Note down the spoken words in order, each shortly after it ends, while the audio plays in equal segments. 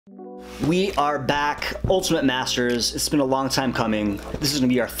We are back, Ultimate Masters. It's been a long time coming. This is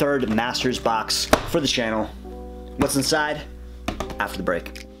gonna be our third Masters box for the channel. What's inside? After the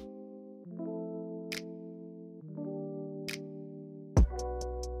break.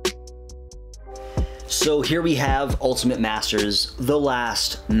 So here we have Ultimate Masters, the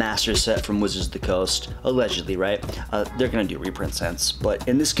last Master set from Wizards of the Coast, allegedly, right? They're gonna do reprint sets, but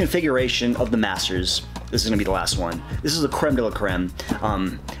in this configuration of the Masters, this is gonna be the last one. This is the creme de la creme.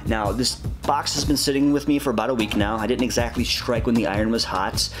 Now, this box has been sitting with me for about a week now. I didn't exactly strike when the iron was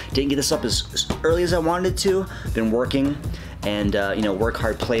hot. Didn't get this up as early as I wanted to. Been working and, you know, work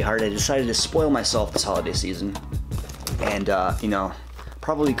hard, play hard. I decided to spoil myself this holiday season. And, you know,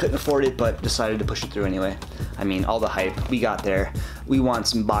 probably couldn't afford it, but decided to push it through anyway. I mean, all the hype, we got there. We want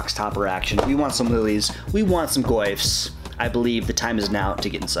some box topper action. We want some lilies. We want some goyfs. I believe the time is now to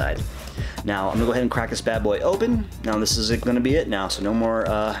get inside. Now, I'm gonna go ahead and crack this bad boy open. Now, this is gonna be it now, so no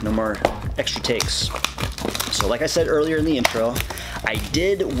more extra takes. So like I said earlier in the intro, I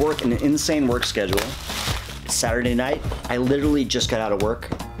did work in an insane work schedule. Saturday night, I literally just got out of work.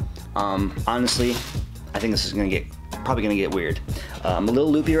 Honestly, I think this is probably gonna get weird. I'm a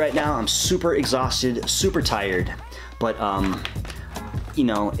little loopy right now. I'm super exhausted, super tired, but you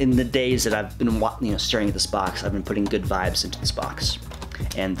know, in the days that I've been staring at this box, I've been putting good vibes into this box.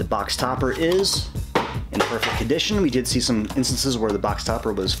 And the box topper is in perfect condition. We did see some instances where the box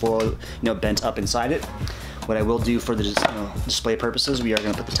topper was full, bent up inside it. What I will do for the display purposes, we are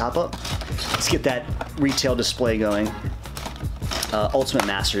gonna put the top up. Let's get that retail display going. Ultimate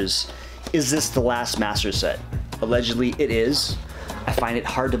Masters. Is this the last Master set? Allegedly, it is. I find it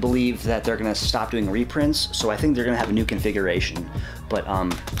hard to believe that they're gonna stop doing reprints, so I think they're gonna have a new configuration. But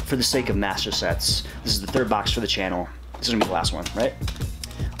for the sake of Master sets, this is the third box for the channel. This is gonna be the last one, right?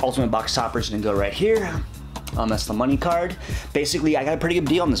 Ultimate box topper is gonna go right here. That's the money card. Basically, I got a pretty good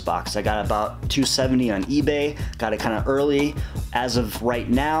deal on this box. I got about $270 on eBay. Got it kind of early. As of right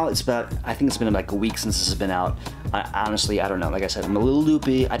now, I think it's been like a week since this has been out. Honestly, I don't know. Like I said, I'm a little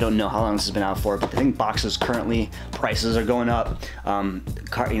loopy. I don't know how long this has been out for, but I think boxes currently, prices are going up. I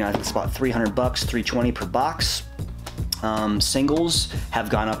think it's about $300, $320 per box. Singles have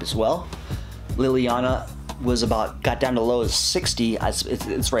gone up as well. Liliana got down to low as 60.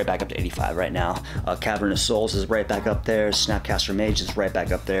 It's right back up to 85 right now. Cavern of Souls is right back up there. Snapcaster Mage is right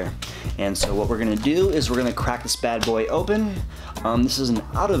back up there. And so what we're gonna do is we're gonna crack this bad boy open. This is an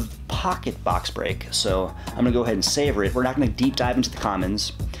out-of-pocket box break, so I'm gonna go ahead and savor it. We're not gonna deep dive into the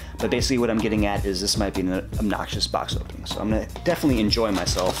commons, but basically what I'm getting at is this might be an obnoxious box opening. So I'm gonna definitely enjoy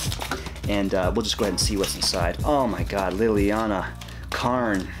myself, and we'll just go ahead and see what's inside. Oh my God, Liliana,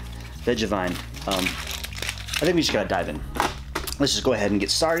 Karn, Vegevine. I think we just gotta dive in. Let's just go ahead and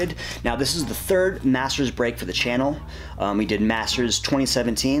get started. Now, this is the third Masters break for the channel. We did Masters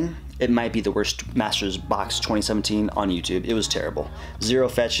 2017. It might be the worst Masters box 2017 on YouTube. It was terrible. 0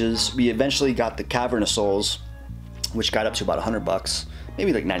 fetches. We eventually got the Cavern of Souls, which got up to about $100,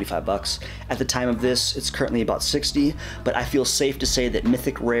 maybe like $95. At the time of this, it's currently about 60, but I feel safe to say that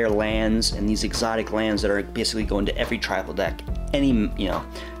mythic rare lands and these exotic lands that are basically going to every tribal deck,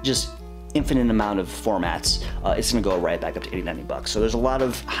 just infinite amount of formats, it's gonna go right back up to $80, $90. So there's a lot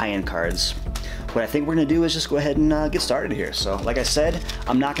of high-end cards. What I think we're gonna do is just go ahead and get started here. So like I said,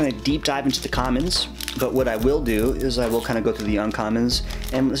 I'm not gonna deep dive into the commons, but what I will do is I will kind of go through the uncommons,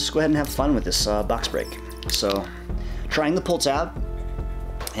 and let's just go ahead and have fun with this box break. So, trying the pull tab,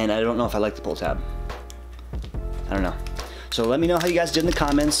 and I don't know if I like the pull tab. I don't know. So let me know how you guys did in the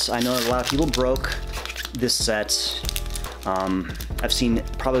comments. I know a lot of people broke this set. I've seen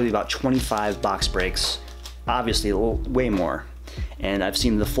probably about 25 box breaks, obviously way more, and I've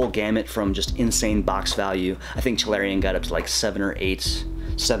seen the full gamut from just insane box value. I think Tolarian got up to like 7 or 8,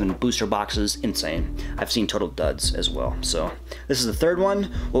 7 booster boxes, insane. I've seen total duds as well. So this is the third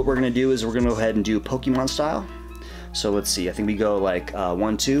one. What we're gonna do is we're gonna go ahead and do Pokemon style. So let's see, I think we go like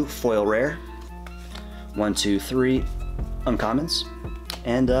 1, 2, foil rare, 1, 2, 3, uncommons,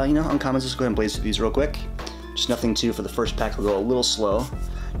 and uncommons, let's go ahead and blaze through these real quick. Just nothing to, for the first pack, we'll go a little slow.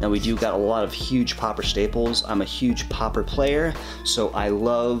 Now we do got a lot of huge popper staples. I'm a huge popper player, so I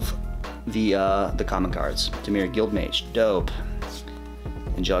love the common cards. Dimir Guildmage, dope.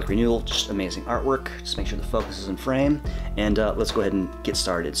 Angelic Renewal, just amazing artwork. Just make sure the focus is in frame, and let's go ahead and get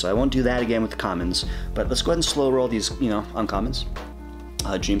started. So I won't do that again with the commons, but let's go ahead and slow roll these, uncommons.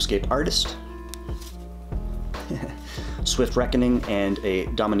 Dreamscape Artist, Swift Reckoning, and a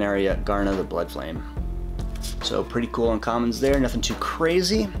Dominaria Garna the Bloodflame. So pretty cool uncommons there, nothing too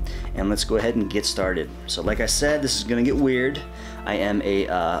crazy, and let's go ahead and get started. So like I said, this is gonna get weird. I am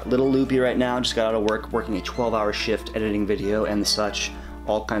a little loopy right now, just got out of work, working a 12-hour shift editing video and such.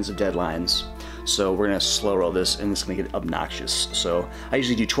 all kinds of deadlines. So we're gonna slow roll this and it's gonna get obnoxious. So I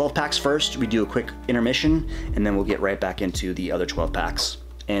usually do 12 packs first, we do a quick intermission, and then we'll get right back into the other 12 packs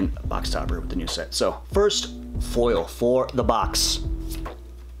and a box topper with the new set. So first, foil for the box.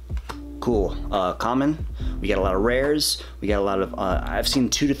 Cool, common. We got a lot of rares. We got a lot of, I've seen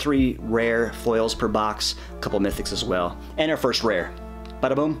 2 to 3 rare foils per box, a couple mythics as well. And our first rare,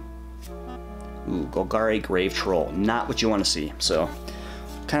 bada boom. Ooh, Golgari Grave Troll, not what you wanna see. So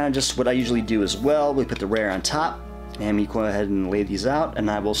kind of just what I usually do as well. We put the rare on top and we go ahead and lay these out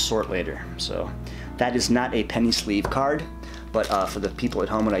and I will sort later. So that is not a penny sleeve card, but for the people at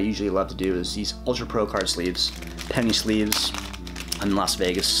home, what I usually love to do is these Ultra Pro card sleeves, penny sleeves. I'm in Las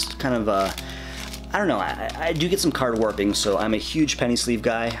Vegas, kind of, I don't know, I do get some card warping, so I'm a huge penny sleeve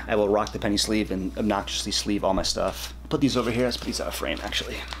guy. I will rock the penny sleeve and obnoxiously sleeve all my stuff. Put these over here, let's put these out of frame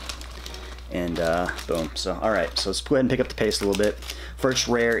actually. And boom, so all right, so let's go ahead and pick up the pace a little bit. First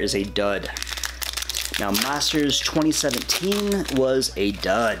rare is a dud. Now Masters 2017 was a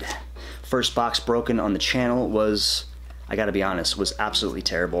dud. First box broken on the channel was, I gotta be honest, was absolutely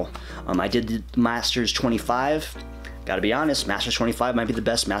terrible. I did the Masters 25. Gotta be honest, Masters 25 might be the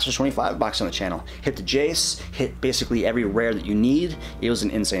best Masters 25 box on the channel. Hit the Jace, hit basically every rare that you need. It was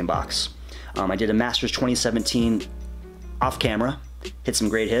an insane box. I did a Masters 2017 off camera. Hit some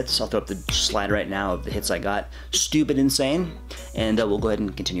great hits. I'll throw up the slide right now of the hits I got. Stupid insane. And we'll go ahead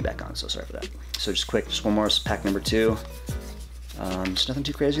and continue back on, so sorry for that. So just quick, just one more, pack number 2. Just nothing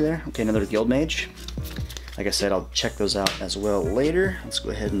too crazy there. Okay, another Guild Mage. Like I said, I'll check those out as well later. Let's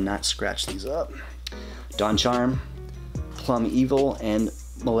go ahead and not scratch these up. Dawn Charm, Plum Evil, and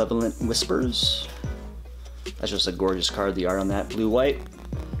Malevolent Whispers. That's just a gorgeous card, the art on that, blue-white.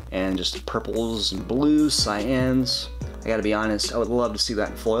 And just purples and blues, cyans. I gotta be honest, I would love to see that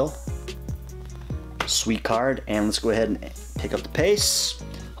in foil. Sweet card, and let's go ahead and pick up the pace.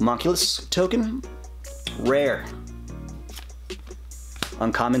 Homunculus token, rare.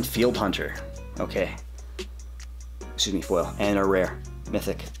 Uncommon Field Hunter, okay. Excuse me, foil, and a rare,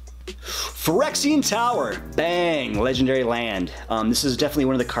 mythic. Phyrexian Tower, bang, legendary land. This is definitely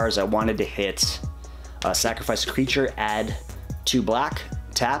one of the cards I wanted to hit. Sacrifice a creature, add 2 black,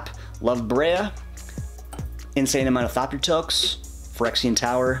 tap, love Brea. Insane amount of Thopter tokes. Phyrexian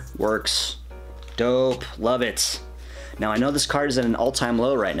Tower works. Dope, love it. Now I know this card is at an all-time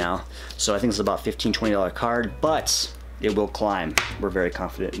low right now, so I think it's about $15, $20 card, but it will climb. We're very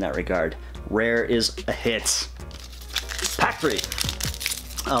confident in that regard. Rare is a hit. Pack 3.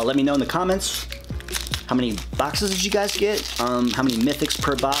 Let me know in the comments how many boxes did you guys get? How many mythics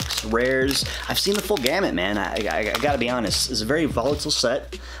per box, rares? I've seen the full gamut, man. I gotta be honest. It's a very volatile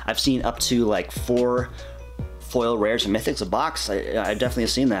set. I've seen up to like 4 foil rares and mythics a box. I definitely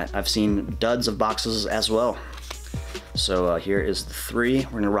have seen that. I've seen duds of boxes as well. So here is the 3.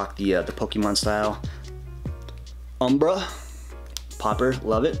 We're gonna rock the Pokemon style. Umbra, Popper,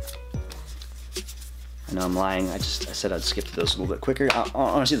 love it. I know I'm lying. I said I'd skip those a little bit quicker. I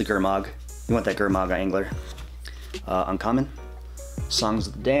want to see the Gurmag. You want that Gurmag Angler. Uncommon, Songs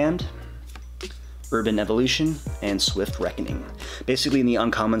of the Damned, Urban Evolution, and Swift Reckoning. Basically in the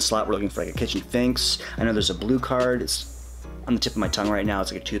uncommon slot, we're looking for like a Kitchen Finks. I know there's a blue card. It's on the tip of my tongue right now.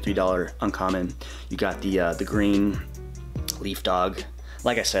 It's like a $2 or $3 uncommon. You got the green Leaf Dog.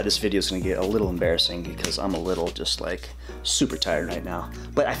 Like I said, this video is going to get a little embarrassing because I'm a little just like super tired right now.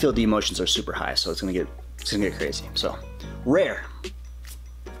 But I feel the emotions are super high, so it's gonna get crazy. So, rare.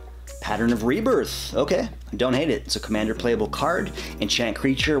 Pattern of Rebirth. Okay, don't hate it. It's a commander playable card. Enchant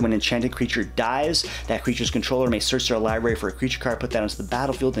creature. When enchanted creature dies, that creature's controller may search their library for a creature card, put that onto the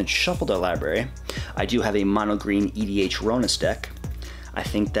battlefield, and shuffle their library. I do have a mono green EDH Ronus deck. I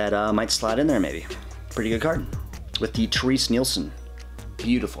think that might slide in there maybe. Pretty good card. With the Therese Nielsen.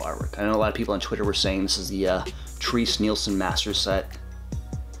 Beautiful artwork. I know a lot of people on Twitter were saying this is the Therese Nielsen Master set.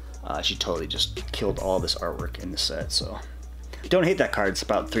 She totally just killed all this artwork in the set, so don't hate that card. It's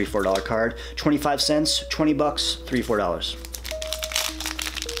about $3 or $4 card. 25 cents, 20 bucks, $3 or $4.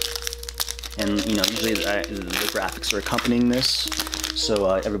 And you know, usually the graphics are accompanying this, so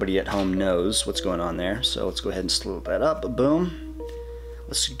everybody at home knows what's going on there. So let's go ahead and slow that up. Boom.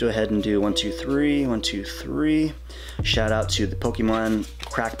 Let's go ahead and do 1, 2, 3, 1, 2, 3. Shout out to the Pokemon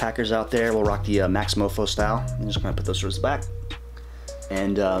crack packers out there. We'll rock the Max Mofo style. I'm just gonna put those towards the back.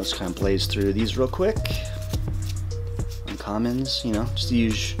 And let's kind of blaze through these real quick. Uncommons, you know, just the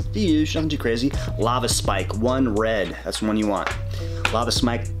usual, nothing too crazy. Lava Spike, 1 red, that's one you want. Lava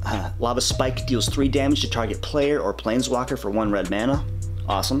Spike deals 3 damage to target player or planeswalker for 1 red mana.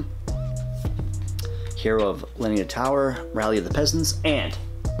 Awesome. Hero of Linear Tower, Rally of the Peasants, and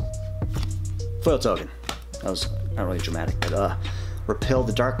foil token. That was not really dramatic, but Repel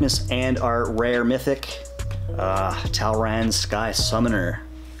the Darkness, and our rare mythic, Talran Sky Summoner.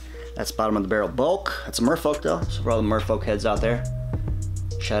 That's bottom of the barrel bulk. That's a merfolk though, so for all the merfolk heads out there,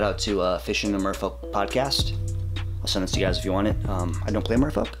 shout out to Fishing the Merfolk podcast. I'll send this to you guys if you want it. I don't play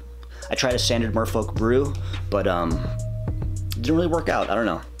merfolk. I tried a standard merfolk brew, but it didn't really work out. I don't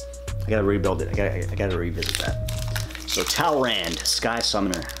know. I gotta rebuild it. I gotta revisit that. So Talrand, Sky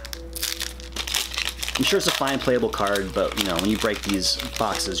Summoner. I'm sure it's a fine playable card, but you know, when you break these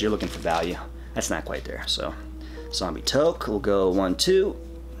boxes, you're looking for value. That's not quite there. So Zombie Toke, we'll go 1, 2.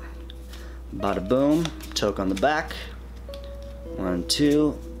 Bada boom, Toke on the back. 1,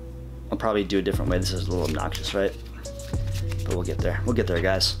 2. I'll probably do a different way. This is a little obnoxious, right? But we'll get there. We'll get there,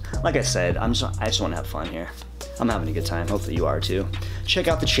 guys. Like I said, I just want to have fun here. I'm having a good time. Hopefully you are too. Check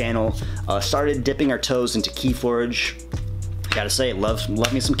out the channel. Started dipping our toes into Keyforge. Gotta say, love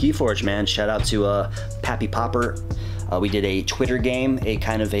me some Keyforge, man. Shout out to Pappy Popper. We did a Twitter game, a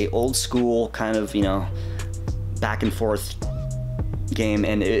kind of a old school, kind of, you know, back and forth game,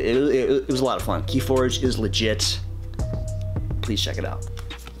 and it was a lot of fun. Keyforge is legit. Please check it out.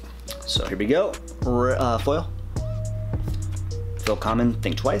 So here we go. Foil. Fill common,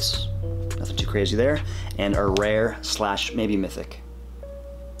 think twice. Nothing too crazy there. And our rare / maybe mythic.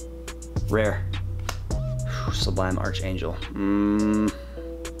 Rare. Sublime Archangel.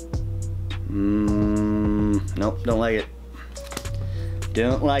 Nope, don't like it.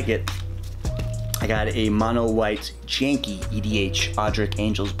 Don't like it. I got a mono white janky EDH Audric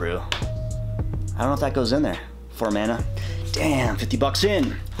Angels Brew. I don't know if that goes in there. 4 mana. Damn, 50 bucks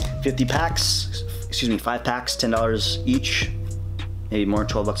in. 50 packs, excuse me, 5 packs, $10 each. Maybe more,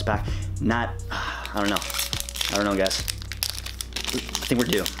 12 bucks a pack. Not, I don't know, guys. I think we're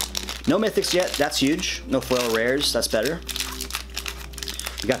due. No mythics yet, that's huge. No foil rares, that's better.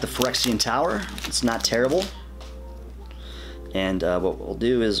 We got the Phyrexian Tower, it's not terrible. And what we'll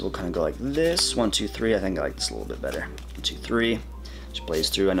do is we'll kind of go like this. 1, 2, 3, I think I like this a little bit better. 1, 2, 3, just blaze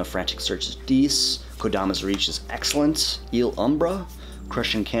through. I know Frantic Search is decent. Kodama's Reach is excellent. Eel Umbra,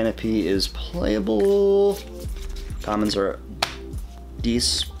 Crushing Canopy is playable. Commons are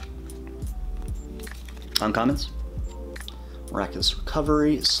decent. Uncommons. Miraculous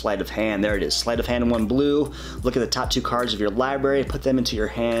Recovery, Sleight of Hand, there it is. Sleight of Hand in 1 blue. Look at the top 2 cards of your library, put them into your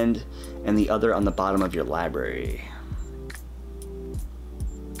hand, and the other on the bottom of your library.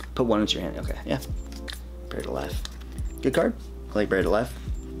 Put 1 into your hand, okay, yeah. Buried Alive. Good card, I like Buried Alive.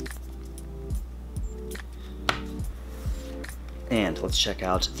 And let's check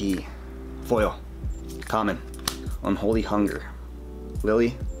out the foil. Common, Unholy Hunger.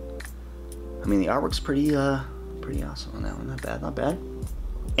 Lily. I mean, the artwork's pretty awesome on that one. Not bad, not bad.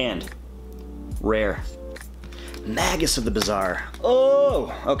 And rare. Magus of the Bazaar.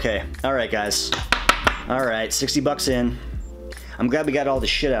 Oh, okay. All right, guys. All right, 60 bucks in. I'm glad we got all the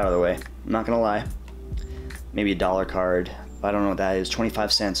shit out of the way. I'm not gonna lie. Maybe a $1 card. I don't know what that is.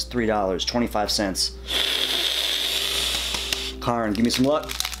 25 cents, $3, 25 cents. Karn, give me some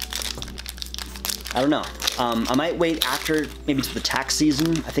luck. I don't know. I might wait after, maybe to the tax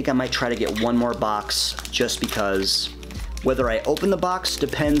season. I think I might try to get 1 more box just because whether I open the box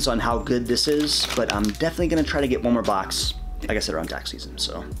depends on how good this is, but I'm definitely gonna try to get 1 more box, like I said, around tax season,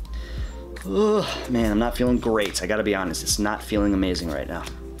 so. Man, I'm not feeling great. I gotta be honest, it's not feeling amazing right now.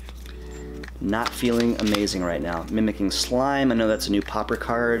 Not feeling amazing right now. Mimicking Slime, I know that's a new Popper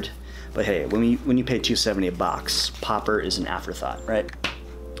card, but hey, when you pay $2.70 a box, Popper is an afterthought, right?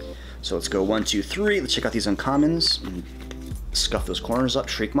 So let's go 1, 2, 3. Let's check out these uncommons. Scuff those corners up.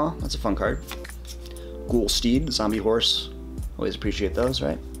 Shriekmaw, that's a fun card. Ghoul Steed, Zombie Horse. Always appreciate those,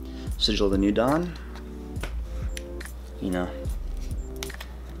 right? Sigil of the New Dawn. You know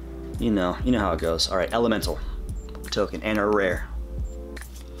how it goes. All right, Elemental token and a rare.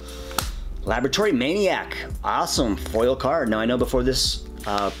 Laboratory Maniac, awesome foil card. Now I know before this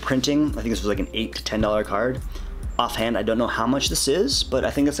printing, I think this was like an $8 to $10 card. Offhand, I don't know how much this is, but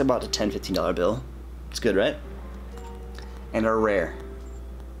I think it's about a $10, $15 bill. It's good, right? And a rare.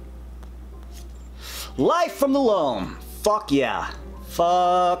 Life from the Loam. Fuck yeah.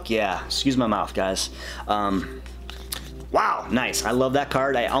 Fuck yeah. Excuse my mouth, guys. Wow, nice. I love that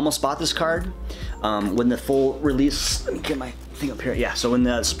card. I almost bought this card when the full release. Let me get my thing up here. Yeah, so when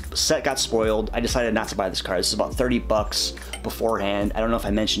the set got spoiled, I decided not to buy this card. This is about 30 bucks beforehand. I don't know if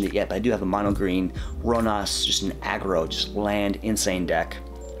I mentioned it yet, but I do have a mono green Ronas, just an aggro, just land insane deck.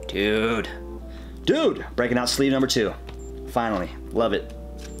 Dude, breaking out sleeve number 2. Finally, love it.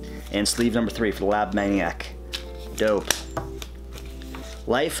 And sleeve number 3 for the Lab Maniac. Dope.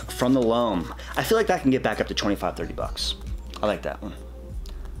 Life from the Loam. I feel like that can get back up to 25, 30 bucks. I like that one.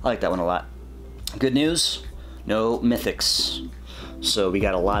 I like that one a lot. Good news, no mythics. So we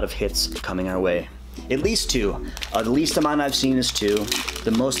got a lot of hits coming our way. At least 2. The least amount I've seen is 2.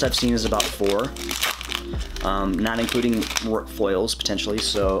 The most I've seen is about 4. Not including foils potentially.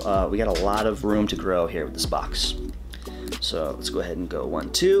 So we got a lot of room to grow here with this box. So let's go ahead and go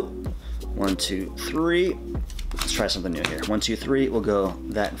 1, 2, 1, 2, 3. Let's try something new here. 1, 2, 3. We'll go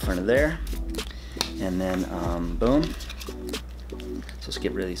that in front of there, and then boom. So let's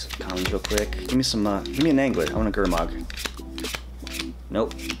get rid of these commons real quick. Give me some. Give me an angler. I want a Gurmag.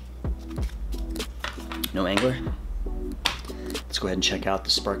 Nope. No angler. Let's go ahead and check out the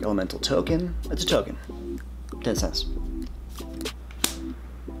Spark Elemental token. It's a token. 10 cents.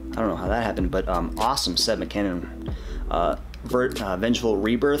 I don't know how that happened, but awesome Seb McKinnon. Vengeful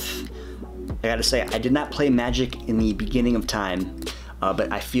Rebirth. I gotta say, I did not play Magic in the beginning of time,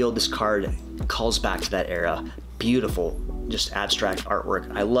 but I feel this card calls back to that era. Beautiful, just abstract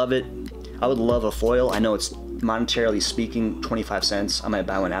artwork. I love it. I would love a foil. I know it's monetarily speaking 25 cents. I might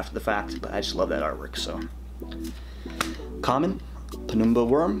buy one after the fact, but I just love that artwork. So, common, Penumbra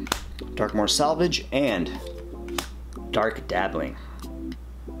Worm, Darkmoor Salvage, and Dark Dabbling.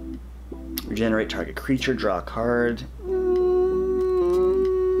 Regenerate target creature, draw a card.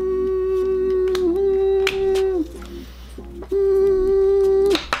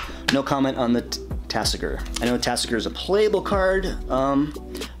 No comment on the Tassiger. I know Tassiger is a playable card.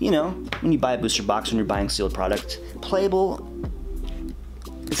 You know, when you buy a booster box, when you're buying sealed product, playable,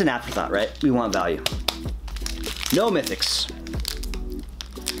 it's an afterthought, right? We want value. No mythics.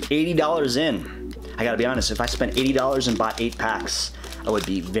 $80 in. I gotta be honest, if I spent $80 and bought 8 packs, I would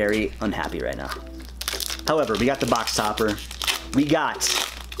be very unhappy right now. However, we got the box topper. We got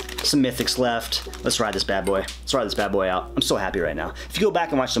some mythics left. Let's ride this bad boy. Let's ride this bad boy out. I'm so happy right now. If you go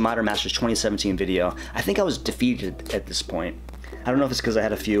back and watch the Modern Masters 2017 video, I think I was defeated at this point. I don't know if it's because I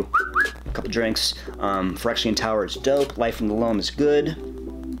had a couple drinks. Phyrexian Tower is dope. Life from the Loam is good.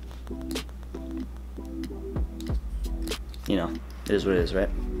 You know, it is what it is, right?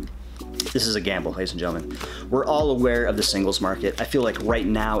 This is a gamble, ladies and gentlemen. We're all aware of the singles market. I feel like right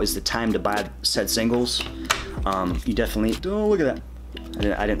now is the time to buy said singles. You definitely, oh, look at that.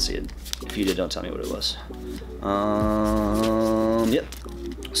 I didn't see it. If you did, don't tell me what it was. Yep.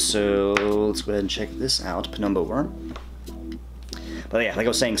 So let's go ahead and check this out. Penumbra Worm. But yeah, like I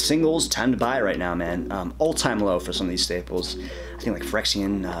was saying, singles, time to buy right now, man. All-time low for some of these staples. I think like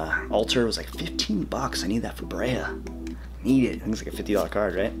Phyrexian Altar was like 15 bucks. I need that for Brea. Need it. I think it's like a $50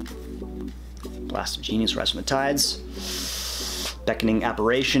 card, right? Blast of Genius, Rise from the Tides. Beckoning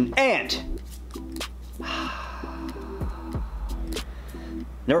Apparition, and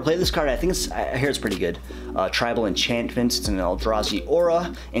never played this card. I think I hear it's pretty good. Tribal Enchantment. It's an Eldrazi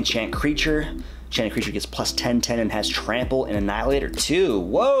aura. Enchant creature. Enchanted creature gets plus 10/10 and has Trample and Annihilator too.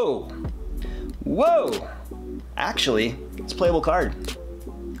 Whoa! Whoa! Actually, it's a playable card.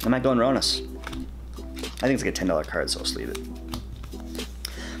 I might go and Ronas. I think it's like a $10 card, so I'll just leave it.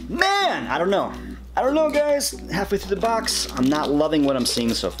 Man, I don't know. I don't know, guys. Halfway through the box, I'm not loving what I'm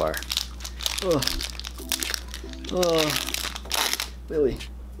seeing so far. Ugh. Lily.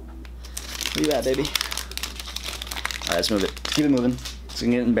 Where you at, baby? Alright, let's move it. Keep it moving. It's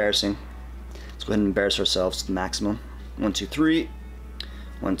gonna get embarrassing. Let's go ahead and embarrass ourselves to the maximum. 1, 2, 3.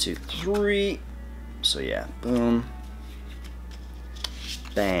 1, 2, 3. So yeah, boom.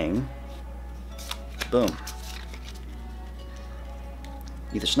 Bang. Boom.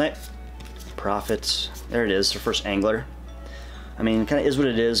 Either Snipe. Profits. There it is, our first angler. I mean, it kind of is what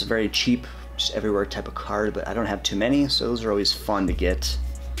it is. Very cheap, just everywhere type of card, but I don't have too many, so those are always fun to get.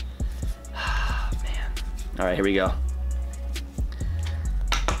 Man. Alright, here we go.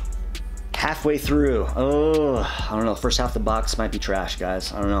 Halfway through. Oh, I don't know. First half of the box might be trash,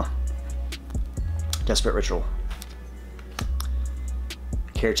 guys. I don't know. Desperate Ritual.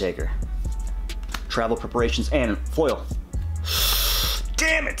 Caretaker. Travel Preparations and foil.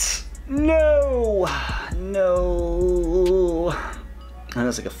 Damn it! No! No! I know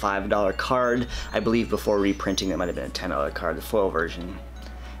it's like a $5 card. I believe before reprinting that might have been a $10 card, the foil version.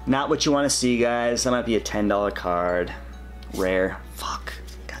 Not what you want to see, guys. That might be a $10 card. Rare. Fuck.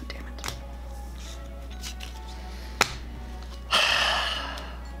 God damn it.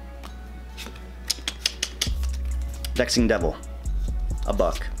 Vexing Devil. A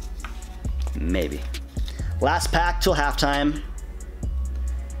buck. Maybe. Last pack till halftime.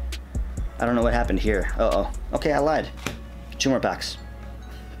 I don't know what happened here. Uh-oh. Okay, I lied. 2 more packs.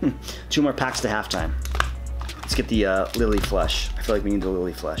 2 more packs to halftime. Let's get the Lily Flush. I feel like we need the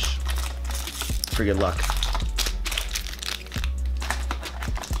Lily Flush. For good luck.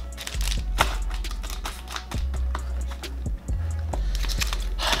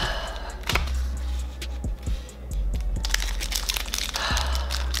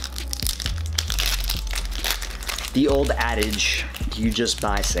 The old adage, you just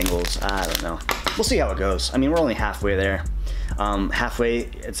buy singles. I don't know. We'll see how it goes. I mean, we're only halfway there. Halfway,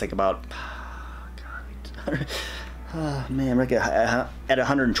 it's like about, man, we're like at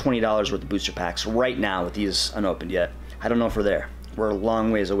 $120 worth of booster packs right now with these unopened yet. I don't know if we're there. We're a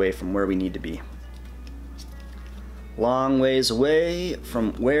long ways away from where we need to be. Long ways away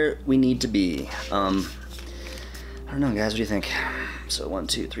from where we need to be. I don't know, guys. What do you think? So 1,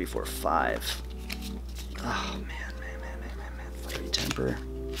 2, 3, 4, 5. Oh man. Fluttery Temper,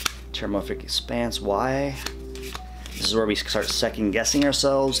 Terramorphic Expanse. Why? This is where we start second guessing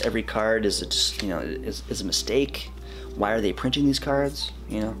ourselves. Every card is just, you know, is a mistake. Why are they printing these cards?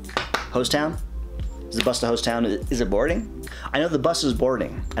 You know, Host Town. Is the bus to Host Town? Is it boarding? I know the bus is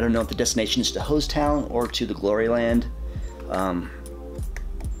boarding. I don't know if the destination is to Host Town or to the Glory Land.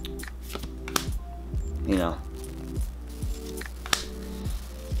 You know,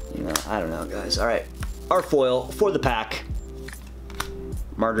 I don't know, guys. All right, our foil for the pack: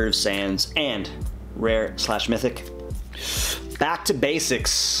 Martyr of Sands and rare / mythic. Back to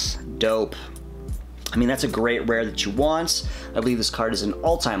basics. Dope. I mean, that's a great rare that you want. I believe this card is an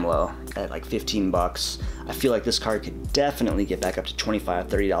all-time low at like 15 bucks. I feel like this card could definitely get back up to $25,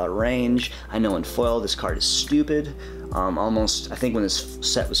 $30 range. I know in foil this card is stupid. Almost, I think when this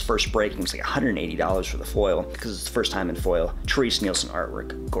set was first breaking, it was like $180 for the foil because it's the first time in foil. Therese Nielsen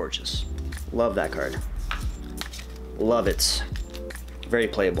artwork, gorgeous. Love that card. Love it. Very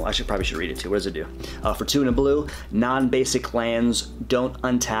playable. I probably should read it too. What does it do? For 2 and a blue, non-basic lands don't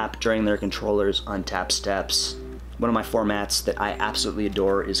untap during their controller's untap steps. One of my formats that I absolutely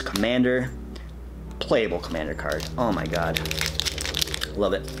adore is Commander. Playable Commander card. Oh my god.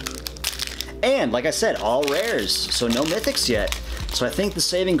 Love it. And like I said, all rares, so no mythics yet. So I think the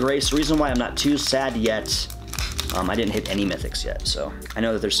saving grace, the reason why I'm not too sad yet, I didn't hit any mythics yet. So I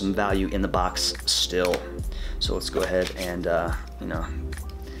know that there's some value in the box still. So let's go ahead and, you know,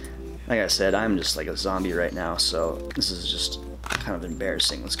 like I said, I'm just like a zombie right now, so this is just kind of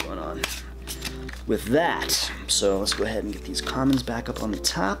embarrassing what's going on with that. So let's go ahead and get these commons back up on the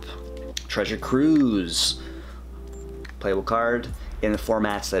top. Treasure Cruise. Playable card in the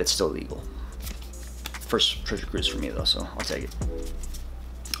formats that it's still legal. First Treasure Cruise for me though, so I'll take it.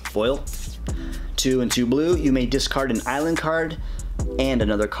 Foil. 2 and 2 blue, you may discard an island card and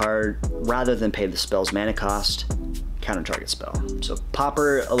another card rather than pay the spell's mana cost. Counter target spell. So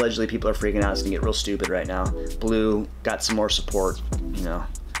Popper, allegedly people are freaking out. It's gonna get real stupid right now. Blue got some more support, you know.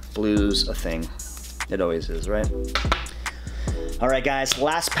 Blue's a thing. It always is, right? All right, guys,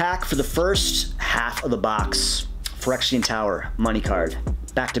 last pack for the first half of the box. Phyrexian Tower, money card.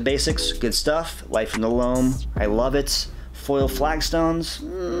 Back to basics, good stuff. Life in the Loam, I love it. Foil Flagstones,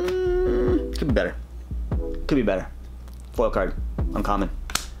 could be better. Could be better. Foil card, uncommon.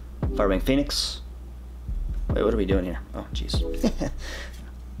 Firewing Phoenix. Wait, what are we doing here? Oh, jeez.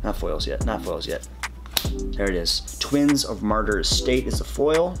 Not foils yet, not foils yet. There it is. Twins of Martyr Estate is a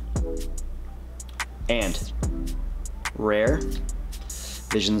foil. And rare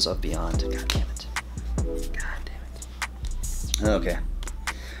Visions of Beyond. God damn it. God damn it. Okay.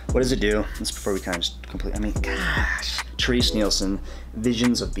 What does it do? That's before we kind of just complete. I mean, gosh. Therese Nielsen,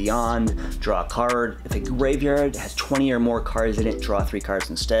 Visions of Beyond, draw a card. If a graveyard has 20 or more cards in it, draw 3 cards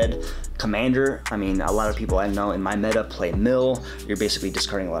instead. Commander, I mean, a lot of people I know in my meta play mill. You're basically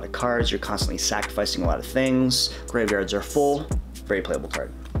discarding a lot of cards. You're constantly sacrificing a lot of things. Graveyards are full. Very playable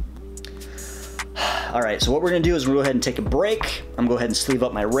card. All right, so what we're gonna do is we'll go ahead and take a break. I'm gonna go ahead and sleeve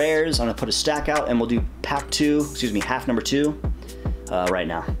up my rares. I'm gonna put a stack out and we'll do half number 2 right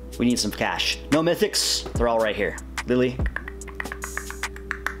now. We need some cash. No mythics, they're all right here. Lily,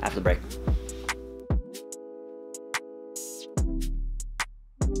 after the break.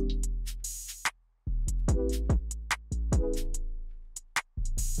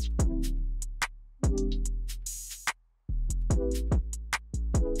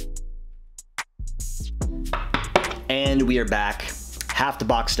 And we are back, half the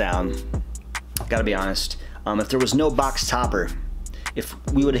box down. Gotta be honest, if there was no box topper, if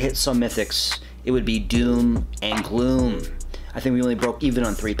we would have hit some mythics, it would be doom and gloom. I think we only broke even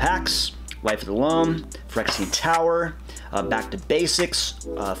on 3 packs. Life of the Loam, Phyrexian Tower, back to basics,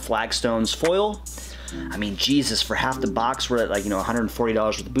 Flagstones foil. I mean, Jesus, for half the box, we're at like, you know, $140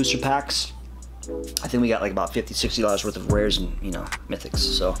 worth of booster packs. I think we got like about $50, $60 worth of rares and, you know, mythics.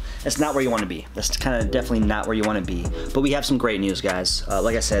 So that's not where you want to be. That's kind of definitely not where you want to be. But we have some great news, guys.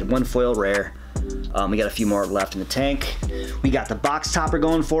 Like I said, 1 foil rare. We got a few more left in the tank. We got the box topper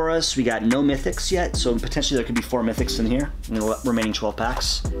going for us. We got no mythics yet, so potentially there could be 4 mythics in here in the remaining 12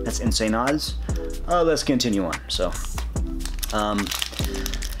 packs. That's insane odds. Let's continue on. So, all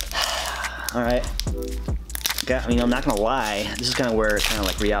right, I mean, I'm not gonna lie, this is kind of where kind of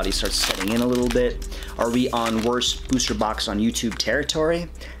like reality starts setting in a little bit. Are we on worst booster box on YouTube territory?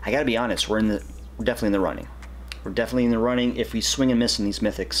 I gotta be honest, we're definitely in the running. We're definitely in the running. If we swing and miss in these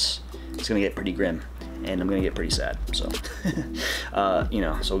mythics, it's gonna get pretty grim, and I'm gonna get pretty sad. So, you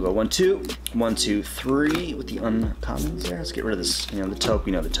know, so we'll go 1, 2, 1, 2, 3 with the uncommons there. Let's get rid of this. You know, the toke.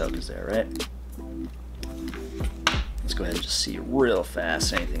 We know the toke is there, right? Let's go ahead and just see real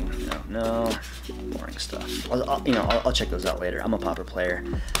fast. Anything? No, boring stuff. I'll check those out later. I'm a popper player.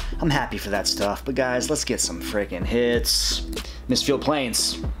 I'm happy for that stuff. But guys, let's get some freaking hits. Mistfield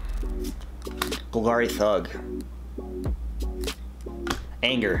Plains, Golgari Thug,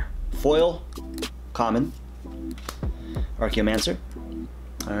 Anger, foil, common, Archaeomancer.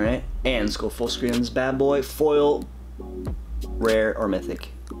 All right, and let's go full screen on this bad boy. Foil, rare, or mythic.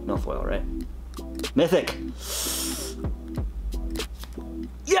 No foil, right? Mythic.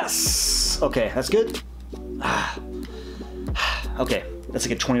 Yes! Okay, that's good. Okay, that's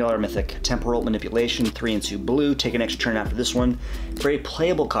like a $20 mythic. Temporal Manipulation, 3 and 2 blue. Take an extra turn after this one. Very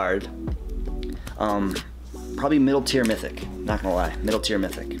playable card. Probably middle tier mythic. Not gonna lie, middle tier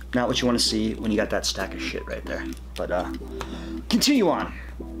mythic. Not what you want to see when you got that stack of shit right there. But continue on.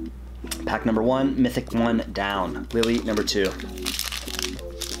 Pack number 1, mythic 1 down. Lily number 2.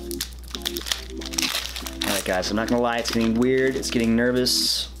 Alright guys, I'm not gonna lie, it's getting weird, it's getting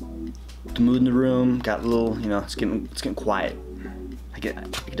nervous. The mood in the room got a little, you know, it's getting quiet. I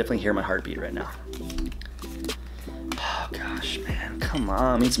can definitely hear my heartbeat right now. Oh gosh, man, come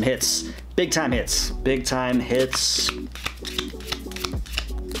on, we need some hits. Big time hits. Big time hits.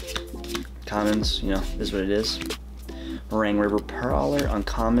 Commons, you know, is what it is. Meringue River Prowler,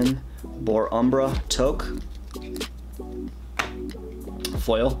 uncommon. Bor Umbra, Toke.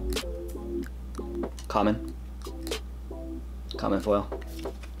 Foil. Common. Common foil.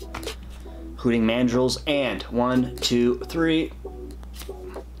 Hooting Mandrills, and 1, 2, 3.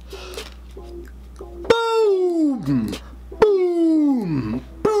 Boom! Boom!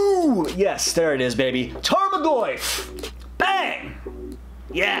 Boom! Yes, there it is, baby. Tarmogoyf! Bang!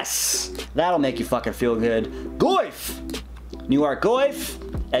 Yes! That'll make you fucking feel good. Goyf! New art Goyf.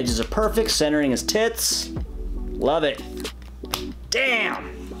 Edges are perfect, centering his tits. Love it.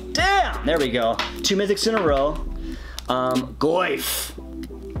 Damn! Damn! There we go. 2 mythics in a row. Goyf.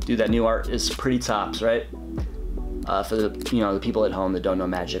 Dude, that new art is pretty tops, right? For the the people at home that don't know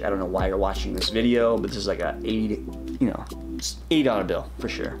Magic, I don't know why you're watching this video, but this is like a $80 bill for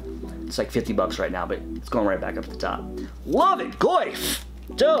sure. It's like 50 bucks right now, but it's going right back up at the top. Love it, Goyf.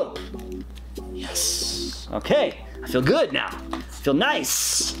 Dope. Yes. Okay, I feel good now. I feel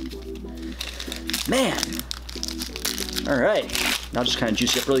nice. Man. All right. Now just kind of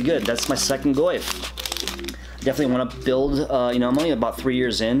juice it up really good. That's my second Goyf. Definitely want to build, I'm only about 3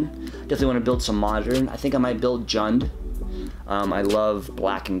 years in. Definitely want to build some modern. I think I might build Jund. I love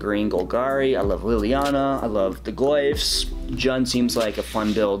black and green Golgari. I love Liliana. I love the Goyfs. Jund seems like a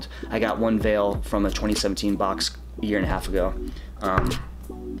fun build. I got one Veil from a 2017 box a year and a half ago.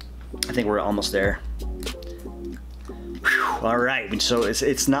 I think we're almost there. Whew. All right, so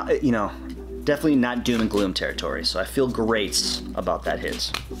it's not, definitely not doom and gloom territory. So I feel great about that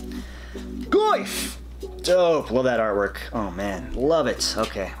hit. Goyf! Dope, love that artwork. Oh man, love it.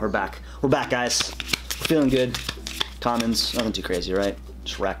 Okay, we're back. We're back, guys. We're feeling good. Commons, nothing too crazy, right?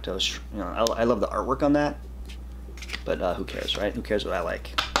 Just Rakdos. I love the artwork on that, but who cares, right? Who cares what I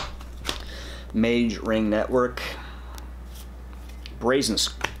like? Mage Ring Network, Brazen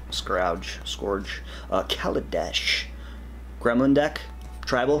Scourge, Kaladesh, Gremlin deck,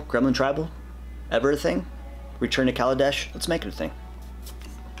 Gremlin Tribal, ever a thing? Return to Kaladesh. Let's make it a thing.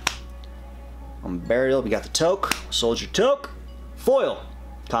 On Burial, we got the Toke, Soldier Toke, Foil,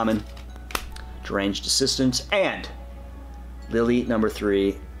 Common, Deranged Assistance, and Lily number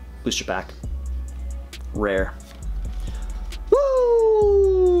 3, Booster Pack, Rare.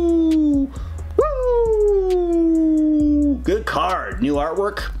 Woo! Woo! Good card. New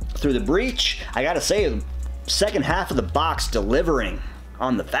artwork, Through the Breach. I gotta say, second half of the box delivering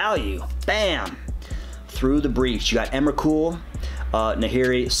on the value. Bam! Through the Breach. You got Emrakul.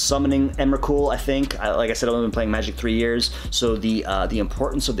 Nahiri summoning Emrakul, I think. Like I said, I've only been playing Magic 3 years, so the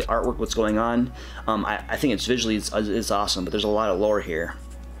importance of the artwork, what's going on, I think it's visually it's awesome, but there's a lot of lore here,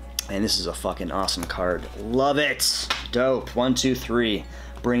 and this is a fucking awesome card. Love it. Dope. 1, 2, 3,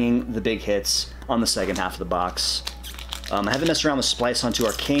 bringing the big hits on the second half of the box. I haven't messed around with Splice onto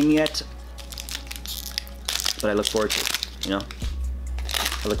Arcane yet, but I look forward to it.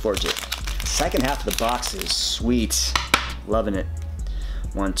 I look forward to it. Second half of the box is sweet. Loving it.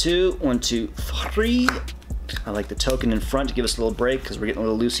 1, 2, 1, 2, 3. I like the token in front to give us a little break because we're getting a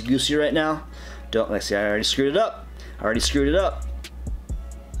little loosey-goosey right now. Don't, let's see, I already screwed it up. I already screwed it up.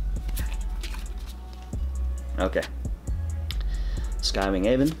 Okay. Skywing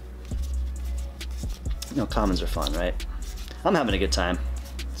Haven. You know, commons are fun, right? I'm having a good time.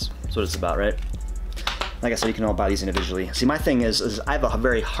 That's what it's about, right? Like I said, you can all buy these individually. See, my thing is I have a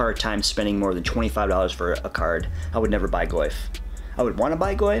very hard time spending more than $25 for a card. I would never buy Goyf. I would want to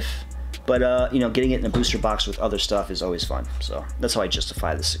buy Goyf, but you know, getting it in a booster box with other stuff is always fun. So that's how I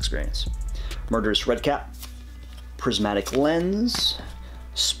justify this experience. Murderous Redcap, Prismatic Lens,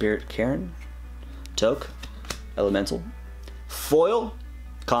 Spirit Cairn, Toke, Elemental, Foil,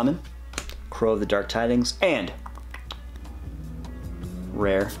 Common, Crow of the Dark Tidings, and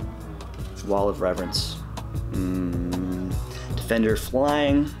Rare, Wall of Reverence. Defender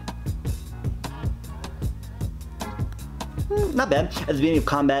Flying. Not bad. At the beginning of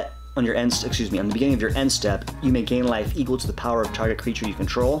combat, on your end, excuse me, on the beginning of your end step, you may gain life equal to the power of target creature you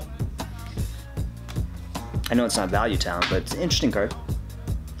control. I know it's not Value Town, but it's an interesting card.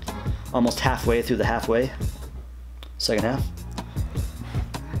 Almost halfway through the halfway. Second half.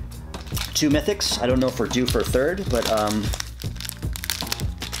 2 mythics. I don't know if we're due for a third, but I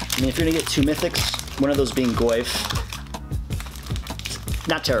mean, if you're gonna get 2 mythics, one of those being Goyf,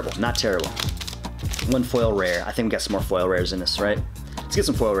 not terrible, not terrible. 1 foil rare. I think we got some more foil rares in this, right? Let's get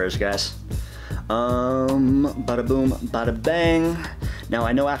some foil rares, guys. Bada boom, bada bang. Now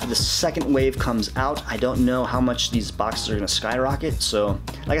I know after the second wave comes out, I don't know how much these boxes are gonna skyrocket. So,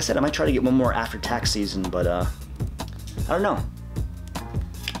 like I said, I might try to get one more after tax season, but I don't know.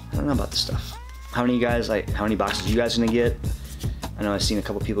 I don't know about this stuff. How many boxes you guys gonna get? I know I've seen a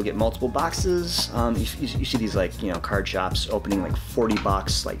couple people get multiple boxes. You see these, like, you know, card shops opening like 40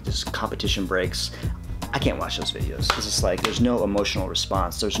 box, like, just competition breaks. I can't watch those videos. It's just like, there's no emotional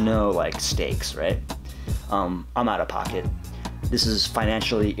response. There's no, like, stakes, right? I'm out of pocket. This is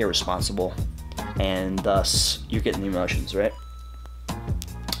financially irresponsible, and thus you're getting the emotions, right?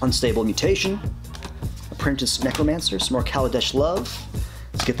 Unstable Mutation, Apprentice Necromancer, some more Kaladesh Love.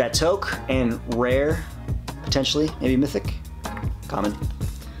 Let's get that Toke, and rare, potentially, maybe mythic. Common,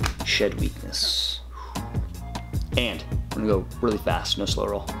 Shed Weakness. And we're gonna go really fast, no slow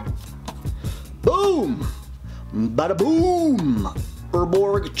roll. Boom! Bada boom!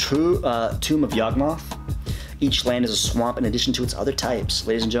 Urborg, Tomb of Yawgmoth. Each land is a swamp in addition to its other types.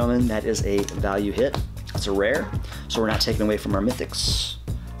 Ladies and gentlemen, that is a value hit. That's a rare, so we're not taking away from our mythics.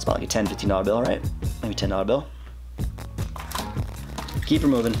 It's about like a $10, $15 bill, right? Maybe $10 bill. Keep her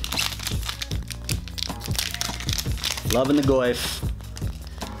moving. Loving the Goyf.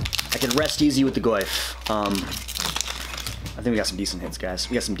 I could rest easy with the Goyf. I think we got some decent hits, guys.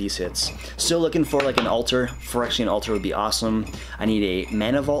 We got some decent hits. Still looking for like an altar. Phyrexian altar would be awesome. I need a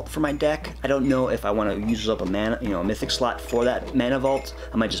mana vault for my deck. I don't know if I want to use up a mana, you know, a mythic slot for that mana vault.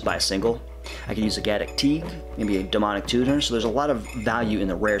 I might just buy a single. I could use a Gaddock Teague, maybe a Demonic Tutor. So there's a lot of value in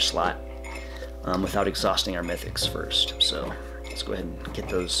the rare slot without exhausting our mythics first. So let's go ahead and get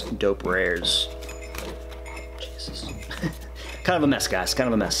those dope rares. Jesus. Kind of a mess, guys. Kind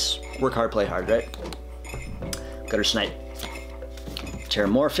of a mess. Work hard, play hard, right? Gutter Snipe.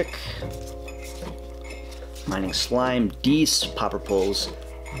 Terramorphic. Mining Slime. Dees Popper Pulls.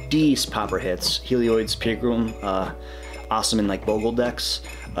 Dees Popper Hits. Helioids Pilgrim. Awesome in like Bogle decks.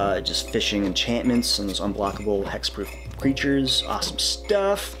 Just fishing enchantments and those unblockable hexproof creatures. Awesome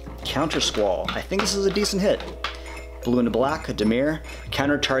stuff. Counter Squall. I think this is a decent hit. Blue into black, a Dimir.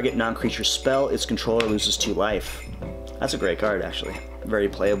 Counter target non-creature spell. Its controller loses 2 life. That's a great card, actually. Very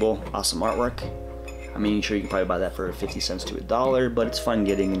playable. Awesome artwork. I mean, sure, you can probably buy that for 50 cents to $1, but it's fun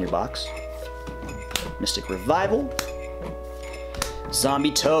getting in your box. Mystic Revival.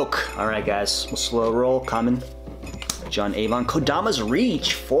 Zombie Toke. All right, guys. We'll slow roll. Common. John Avon. Kodama's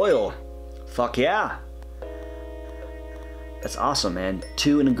Reach. Foil. Fuck yeah. That's awesome, man.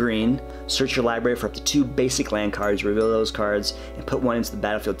 2 in a green. Search your library for up to 2 basic land cards. Reveal those cards and put one into the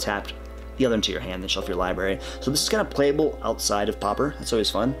battlefield tapped, the other into your hand, then shelf your library. So this is kind of playable outside of Pauper. That's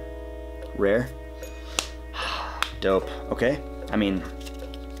always fun. Rare. Dope. Okay. I mean,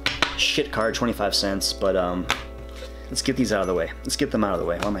 shit card, 25 cents, but let's get these out of the way. Let's get them out of the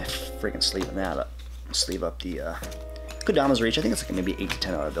way. Why am I freaking sleeving that up? Sleeve up the Kodama's Reach. I think it's like maybe $8 to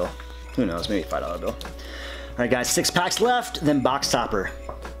 $10 bill. Who knows? Maybe $5 bill. All right, guys, 6 packs left, then Box Topper.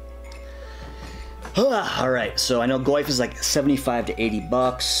 All right, so I know Goyf is like 75 to 80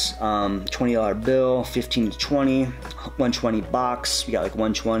 bucks, $20 bill, 15 to 20, 120 box. We got like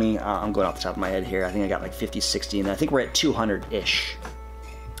 120. I'm going off the top of my head here. I think I got like 50, 60, and I think we're at 200-ish.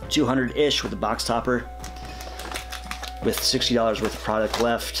 200-ish with the Box Topper, with $60 worth of product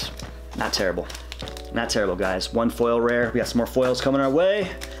left. Not terrible. Not terrible, guys. 1 foil rare. We got some more foils coming our way.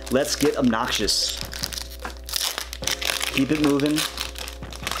 Let's get obnoxious. Keep it moving.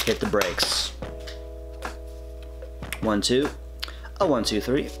 Hit the brakes. 1, 2. A 1, 2,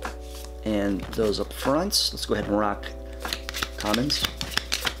 3. And those up front. Let's go ahead and rock commons.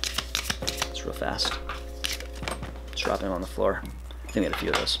 It's real fast. Just dropping them on the floor. I think we had a few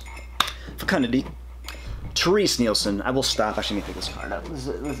of those. Fecundity. Therese Nielsen. I will stop. Actually, let me pick this card up.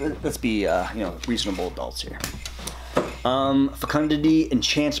 Let's be, you know, reasonable adults here. Fecundity.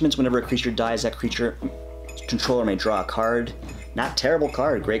 Enchantments. Whenever a creature dies, that creature controller may draw a card. Not terrible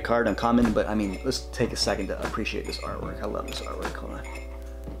card. Great card. Uncommon. But, I mean, let's take a second to appreciate this artwork. I love this artwork. Hold on.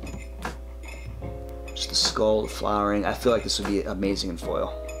 Just the skull, the flowering. I feel like this would be amazing in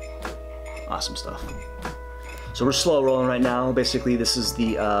foil. Awesome stuff. So we're slow rolling right now. Basically, this is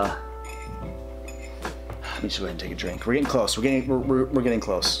the, let me just go ahead and take a drink. We're getting close. We're getting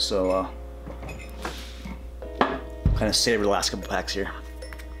close. So, kind of savor the last couple packs here.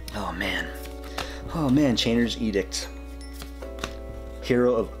 Oh, man. Oh, man. Chainer's Edict.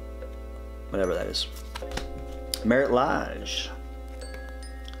 Hero of whatever that is. Merit Lodge.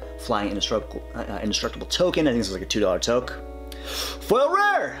 Flying indestructible token. I think this is like a $2 toke. Foil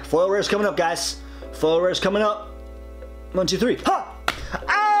rare! Foil rare is coming up, guys. Foil rare is coming up. 1, 2, 3. Ha!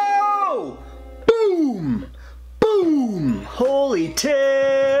 Ow! Boom! Boom! Holy tits!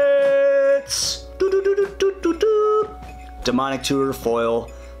 Doo -doo -doo -doo -doo -doo -doo. Demonic Tutor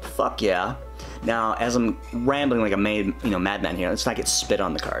foil. Fuck yeah. Now, as I'm rambling like a madman here, let's not get spit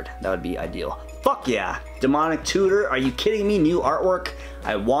on the card. That would be ideal. Fuck yeah. Demonic Tutor. Are you kidding me? New artwork.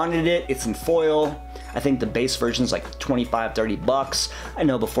 I wanted it. It's in foil. I think the base version is like 25, 30 bucks. I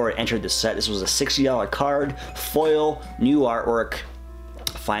know before I entered the set, this was a $60 card. Foil, new artwork,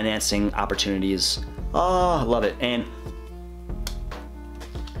 financing opportunities. Oh, love it. And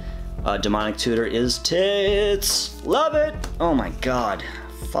Demonic Tutor is tits. Love it. Oh my God.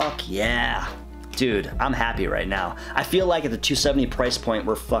 Fuck yeah. Dude, I'm happy right now. I feel like at the $270 price point,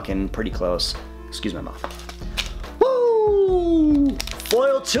 we're fucking pretty close. Excuse my mouth. Woo!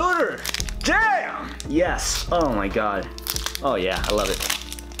 Foil Tutor! Damn! Yes. Oh my God. Oh yeah, I love it.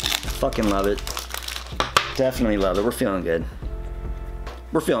 Fucking love it. Definitely love it. We're feeling good.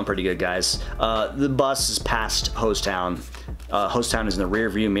 We're feeling pretty good, guys. The bus is past Hosetown. Hosetown is in the rear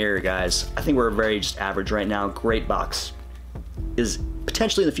view mirror, guys. I think we're very just average right now. Great box. Is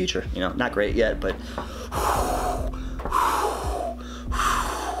potentially in the future. You know, not great yet, but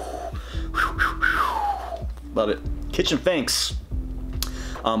love it. Kitchen Finks.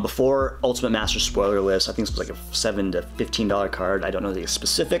 Before Ultimate Master spoiler list, I think this was like a $7 to $15 card. I don't know the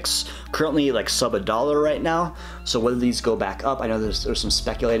specifics. Currently like sub $1 right now. So whether these go back up, I know there's some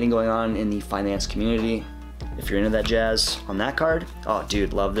speculating going on in the finance community. If you're into that jazz on that card. Oh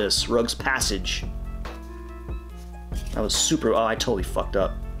dude, love this. Rogue's Passage. That was super, oh I totally fucked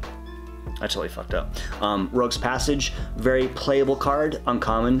up. I totally fucked up. Rogue's Passage, very playable card,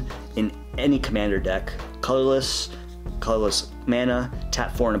 uncommon in any commander deck. Colorless mana,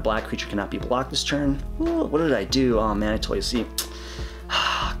 tap 4 and a black creature cannot be blocked this turn. Ooh, what did I do? Oh man, I totally see.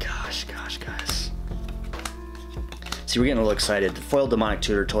 Oh, gosh, guys. See, we're getting a little excited. The foil Demonic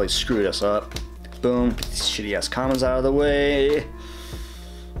Tutor totally screwed us up. Boom, get these shitty ass commons out of the way.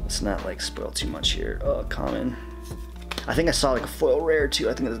 Let's not like spoil too much here. Oh, common. I think I saw like a foil rare too.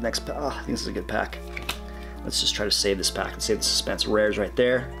 I think the next pack. Oh, I think this is a good pack. Let's just try to save this pack and save the suspense. Rare's right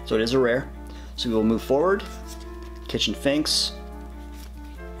there. So it is a rare. So we will move forward. Kitchen Finks.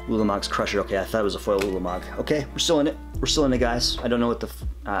 Lulamog's Crusher. Okay, I thought it was a foil Lulamog. Okay, we're still in it. We're still in it, guys. I don't know what the...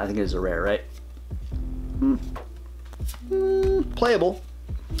 I think it is a rare, right? Playable.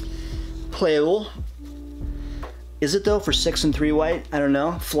 Playable. Is it though for 6 and 3 white? I don't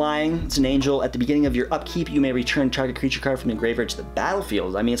know. Flying. It's an angel. At the beginning of your upkeep, you may return target creature card from the graveyard to the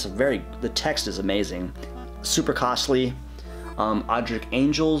battlefield. I mean, it's a very... The text is amazing. Super costly. Odric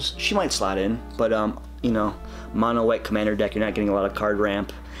Angels. She might slot in, but you know, mono white commander deck, you're not getting a lot of card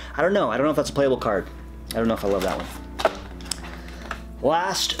ramp. I don't know. I don't know if that's a playable card. I don't know if I love that one.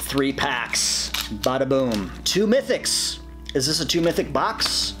 Last 3 packs. Bada boom. 2 mythics. Is this a 2 mythic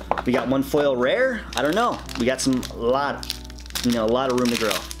box? We got 1 foil rare. I don't know. We got a lot of room to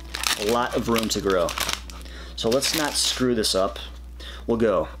grow. A lot of room to grow. So let's not screw this up. We'll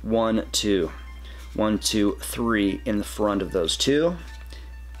go 1, 2, 1, 2, 3 in the front of those 2.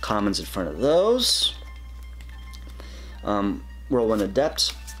 Commons in front of those. Whirlwind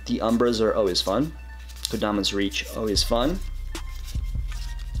Adept. The Umbras are always fun. Kodama's Reach, always fun.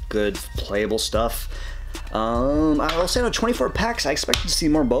 Good playable stuff. I'll say on 24 packs, I expected to see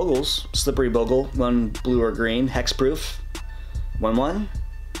more Bogles. Slippery Bogle, 1 blue or green, hexproof. 1/1.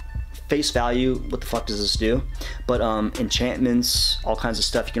 face value, what the fuck does this do? But enchantments, all kinds of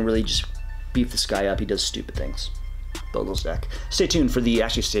stuff, you can really just beef this guy up. He does stupid things. Bogle's deck. Stay tuned for the,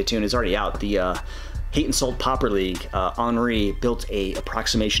 actually stay tuned, it's already out. The Hate and Salt Pauper League, Henri built a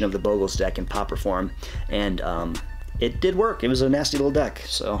approximation of the Bogle's deck in Pauper form, and it did work. It was a nasty little deck,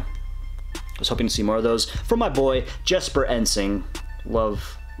 so I was hoping to see more of those from my boy Jesper Ensing.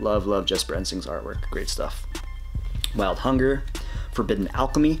 Love, love, love Jesper Ensing's artwork. Great stuff. Wild Hunger, Forbidden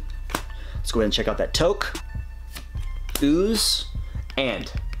Alchemy. Let's go ahead and check out that Toke, Ooze,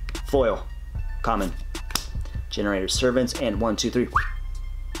 and foil, common, Generator Servants, and 1, 2, 3.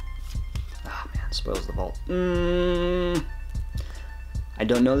 Oh man, spoils the vault. I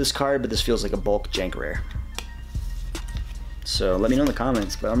don't know this card, but this feels like a bulk jank rare. So let me know in the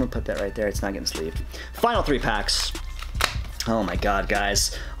comments, but I'm gonna put that right there. It's not getting sleeved. Final 3 packs. Oh my god,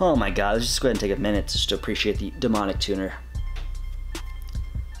 guys. Oh my god, let's just go ahead and take a minute just to appreciate the Demonic Tuner.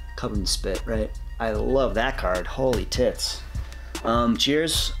 Covered in spit, right? I love that card. Holy tits.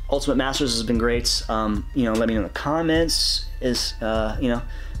 Cheers. Ultimate Masters has been great. You know, let me know in the comments. You know,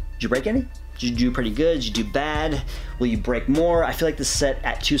 did you break any? Did you do pretty good? Did you do bad? Will you break more? I feel like this set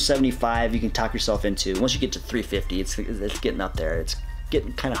at 275 you can talk yourself into. Once you get to 350, it's getting up there. It's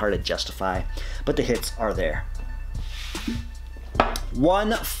getting kind of hard to justify, but the hits are there.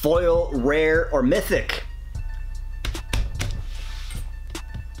 1 foil, rare, or mythic.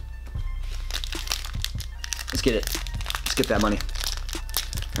 Let's get it. Let's get that money.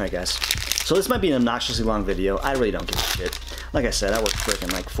 Alright guys, so this might be an obnoxiously long video. I really don't give a shit. Like I said, I worked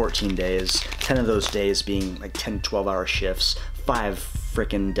freaking like 14 days, 10 of those days being like 10, 12-hour shifts, 5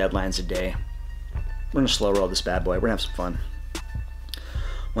 freaking deadlines a day. We're gonna slow roll this bad boy. We're gonna have some fun.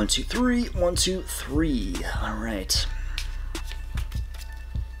 1, 2, 3, 1, 2, 3. Alright.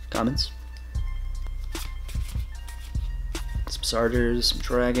 Commons. Some Sarders, some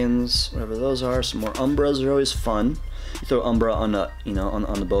Dragons, whatever those are. Some more Umbras are always fun. You throw Umbra on the, you know,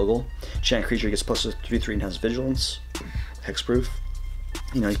 on the Bogle. Giant creature gets plus 3/3 and has Vigilance, Hexproof.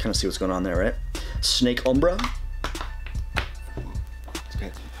 You know, you kind of see what's going on there, right? Snake Umbra.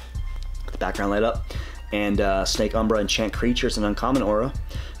 Okay. The background light up. And Snake Umbra enchant creatures an uncommon aura.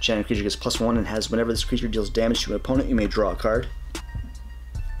 Giant creature gets +1 and has whenever this creature deals damage to an opponent, you may draw a card.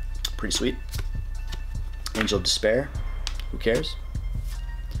 Pretty sweet. Angel of Despair. Who cares?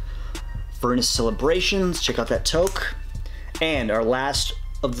 Furnace Celebrations. Check out that Toke. And our last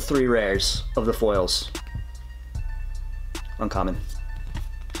of the 3 rares of the foils. Uncommon.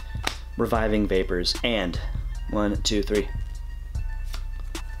 Reviving Vapors. And 1, 2, 3.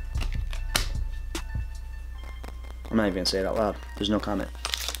 I'm not even gonna say it out loud. There's no comment.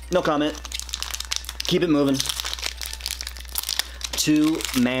 No comment. Keep it moving. 2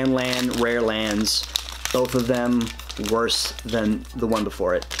 Manland rare lands. Both of them worse than the one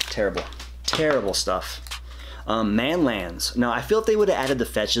before it. Terrible. Terrible stuff. Manlands. Now, I feel if they would have added the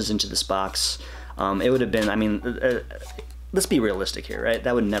fetches into this box, it would have been, I mean, let's be realistic here, right?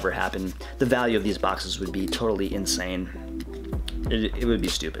 That would never happen. The value of these boxes would be totally insane. It would be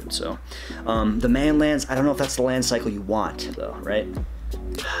stupid, so. The Manlands, I don't know if that's the land cycle you want, though, right?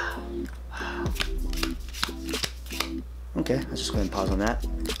 Okay, let's just go ahead and pause on that.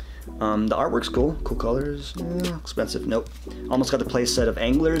 The artwork's cool. Cool colors. Expensive. Nope. Almost got the play set of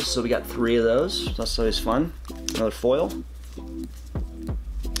Anglers, so we got 3 of those. So that's always fun. Another foil.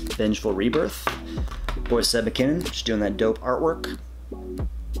 Vengeful Rebirth. Boy Seb McKinnon, just doing that dope artwork.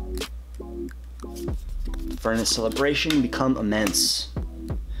 Furnace Celebration. Become immense.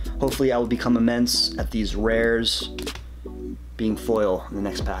 Hopefully I will become immense at these rares being foil in the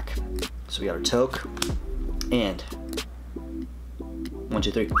next pack. So we got our Toke. And 1,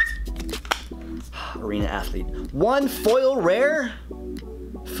 2, 3. Arena Athlete. 1 foil rare?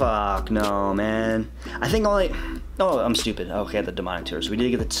 Fuck no, man. I think only. Oh, I'm stupid. Okay, the Demonic Tuner. So we did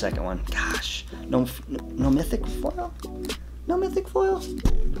get the second one. Gosh, no mythic foil. No mythic foil.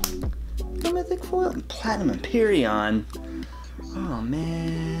 No mythic foil. Platinum Empyrean. Oh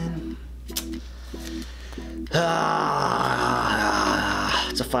man.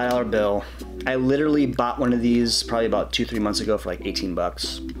 It's a $5 bill. I literally bought one of these probably about 2-3 months ago for like 18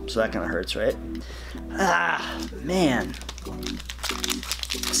 bucks. So that kind of hurts, right? Ah, man.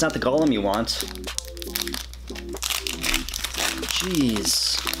 It's not the golem you want.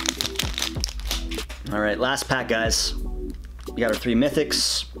 Jeez. All right, last pack, guys. We got our 3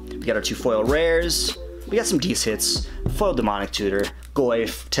 mythics. We got our 2 foil rares. We got some decent hits. Foil Demonic Tutor,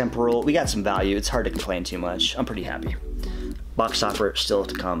 Goyf, Temporal. We got some value. It's hard to complain too much. I'm pretty happy. Box topper still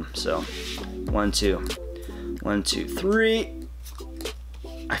to come. So 1, 2. 1, 2, 3.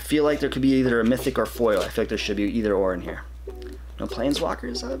 I feel like there could be either a mythic or foil. I feel like there should be either or in here. No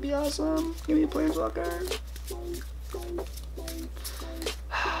planeswalkers? That would be awesome. Give me a planeswalker.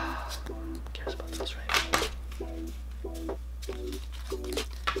 Cares about those, right?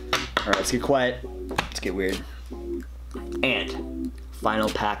 Alright, let's get quiet. Let's get weird. And final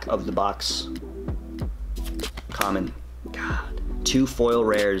pack of the box. Common. God. 2 foil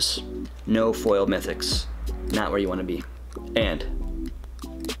rares. No foil mythics. Not where you want to be. And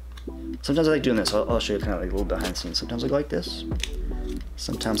sometimes I like doing this. I'll show you kind of like a little behind the scenes. Sometimes I go like this.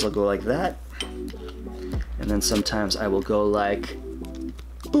 Sometimes I'll go like that. And then sometimes I will go like,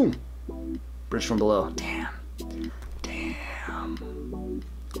 boom. Bridge from below. Damn. Damn.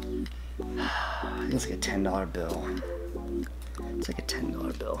 I think it's like a $10 bill. It's like a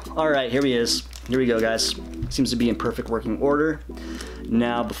 $10 bill. All right, here he is. Here we go, guys. Seems to be in perfect working order.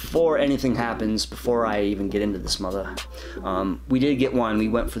 Now, before anything happens, before I even get into this mother, we did get one. We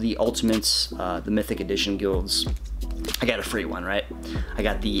went for the Ultimates, the Mythic Edition guilds. I got a free one, right? I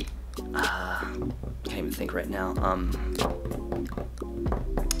got the, can't even think right now.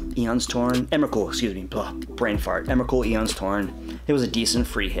 Eon's Torn, Emrakul, excuse me, blah, brain fart. Emrakul, Eon's Torn. It was a decent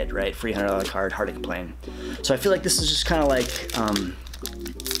free hit, right? Free $100 card, hard to complain. So I feel like this is just kind of like,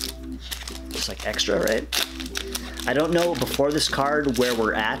 just like extra, right? I don't know before this card where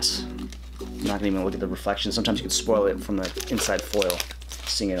we're at. I'm not gonna even look at the reflection. Sometimes you can spoil it from the inside foil,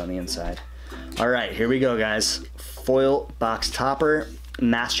 seeing it on the inside. All right, here we go, guys. Foil box topper,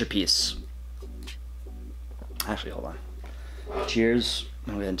 masterpiece. Actually, hold on. Cheers.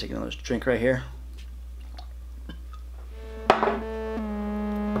 I'll go ahead and take another drink right here.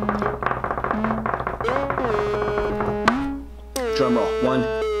 Drum roll. 1,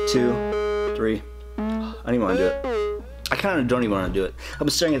 2, 3. I don't even want to do it. I kind of don't even want to do it. I've been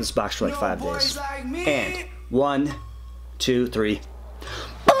staring at this box for like 5 days. And 1, 2, 3.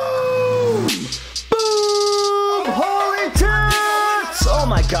 Boom! Boom! Holy tits! Oh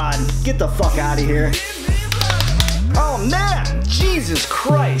my god. Get the fuck out of here. Oh man! Jesus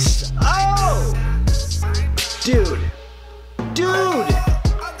Christ! Oh! Dude! Dude!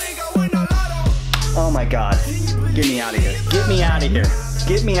 Oh my god. Get me out of here. Get me out of here.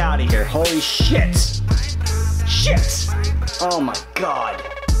 Get me out of here. Holy shit! Shit! Oh my god.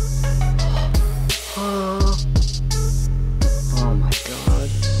 Oh my god.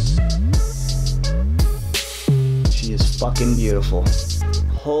 She is fucking beautiful.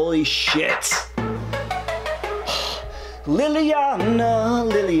 Holy shit! Liliana,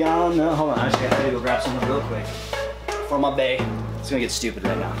 Liliana. Hold on, I just gotta go grab something real quick for my bae. It's gonna get stupid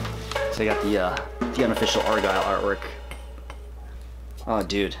right now. So I got the unofficial Argyle artwork. Oh,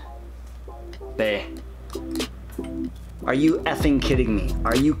 dude. Bae. Are you effing kidding me?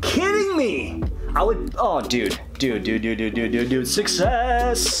 Are you kidding me? I would, oh, dude. Dude.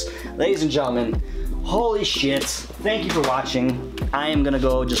 Success! Ladies and gentlemen, holy shit. Thank you for watching. I am gonna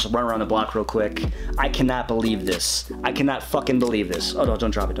go just run around the block real quick. I cannot believe this. I cannot fucking believe this. Oh, no,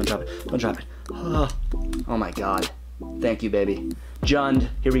 don't drop it, don't drop it, don't drop it. Oh my god. Thank you, baby. Jund,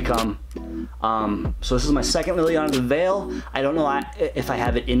 here we come. So this is my second Liliana the Veil. I don't know if I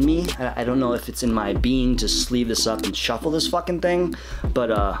have it in me. I don't know if it's in my being to sleeve this up and shuffle this fucking thing. But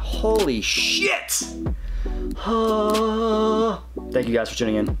holy shit! Thank you guys for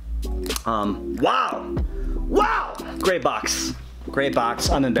tuning in. Wow! Great box. Great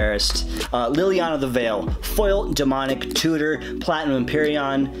box. I'm embarrassed. Liliana the Veil. Foil Demonic Tutor. Platinum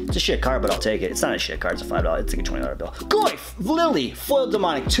Empyrean. It's a shit card, but I'll take it. It's not a shit card. It's a $5. It's like a $20 bill. Goy! Lily. Foil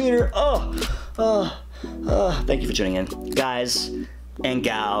Demonic Tutor. Thank you for tuning in. Guys and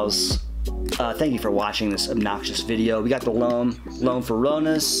gals, thank you for watching this obnoxious video. We got the loam for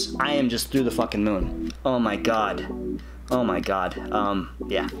Ronas. I am just through the fucking moon. Oh my god. Oh my god.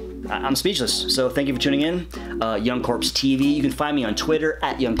 Yeah. I'm speechless. So thank you for tuning in. Young Corpse TV. You can find me on Twitter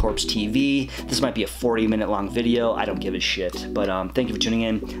at Young Corpse TV. This might be a 40-minute long video. I don't give a shit. But thank you for tuning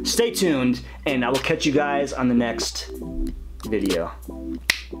in. Stay tuned, and I will catch you guys on the next video.